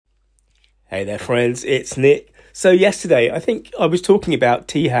Hey there, friends, it's Nick. So yesterday, I think I was talking about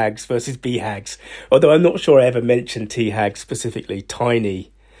T-Hags versus B-Hags, although I'm not sure I ever mentioned T-Hags specifically,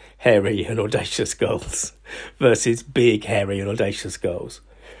 tiny, hairy and audacious goals versus big, hairy and audacious goals.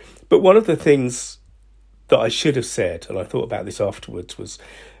 But one of the things that I should have said, and I thought about this afterwards, was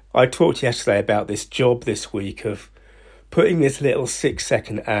I talked yesterday about this job this week of putting this little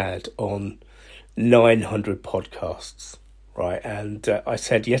 6-second ad on 900 podcasts. Right, and I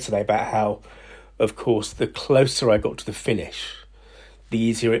said yesterday about how, of course, the closer I got to the finish, the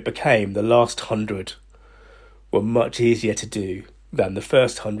easier it became. The last 100 were much easier to do than the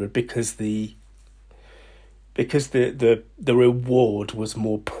first 100 because the reward was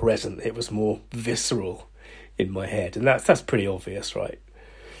more present. It was more visceral in my head, and that's pretty obvious, right?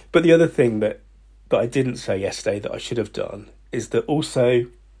 But the other thing that I didn't say yesterday that I should have done is that also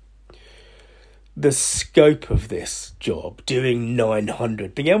the scope of this job, doing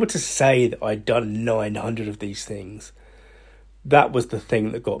 900, being able to say that I'd done 900 of these things, that was the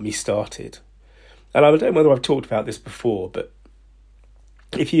thing that got me started. And I don't know whether I've talked about this before, but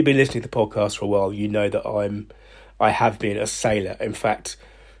if you've been listening to the podcast for a while, you know that I have been a sailor. In fact,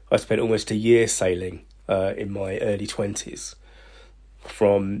 I spent almost a year sailing in my early 20s,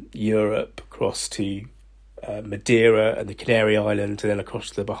 from Europe across to Madeira and the Canary Islands, and then across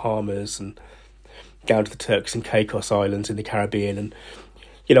to the Bahamas and down to the Turks and Caicos Islands in the Caribbean. And,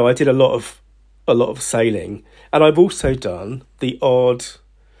 you know, I did a lot of sailing. And I've also done the odd,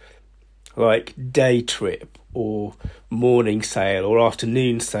 like, day trip or morning sail or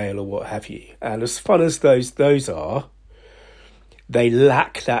afternoon sail or what have you. And as fun as those are, they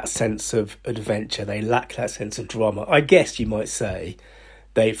lack that sense of adventure. They lack that sense of drama. I guess you might say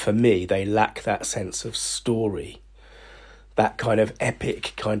for me, they lack that sense of story, that kind of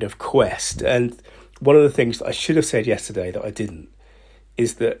epic kind of quest. And one of the things that I should have said yesterday that I didn't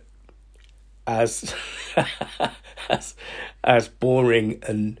is that as boring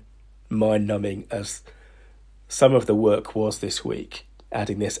and mind-numbing as some of the work was this week,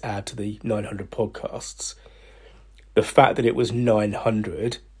 adding this ad to the 900 podcasts, the fact that it was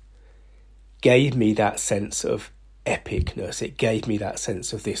 900 gave me that sense of epicness. It gave me that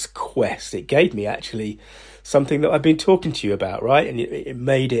sense of this quest. It gave me actually something that I've been talking to you about, right? And it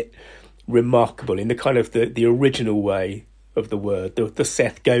made it remarkable in the kind of the original way of the word, the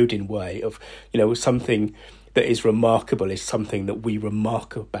Seth Godin way of, you know, something that is remarkable is something that we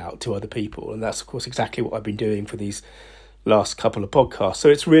remark about to other people. And that's, of course, exactly what I've been doing for these last couple of podcasts. So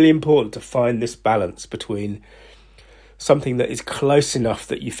it's really important to find this balance between something that is close enough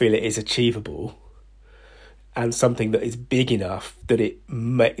that you feel it is achievable and something that is big enough that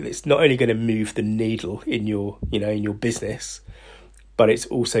it's not only going to move the needle in your business, but it's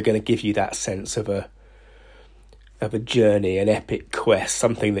also going to give you that sense of a journey, an epic quest,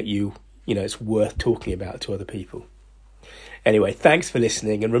 something that it's worth talking about to other people. Anyway, thanks for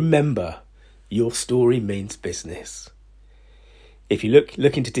listening, and remember, your story means business. If you're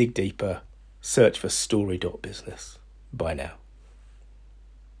looking to dig deeper, search for story.business. Bye now.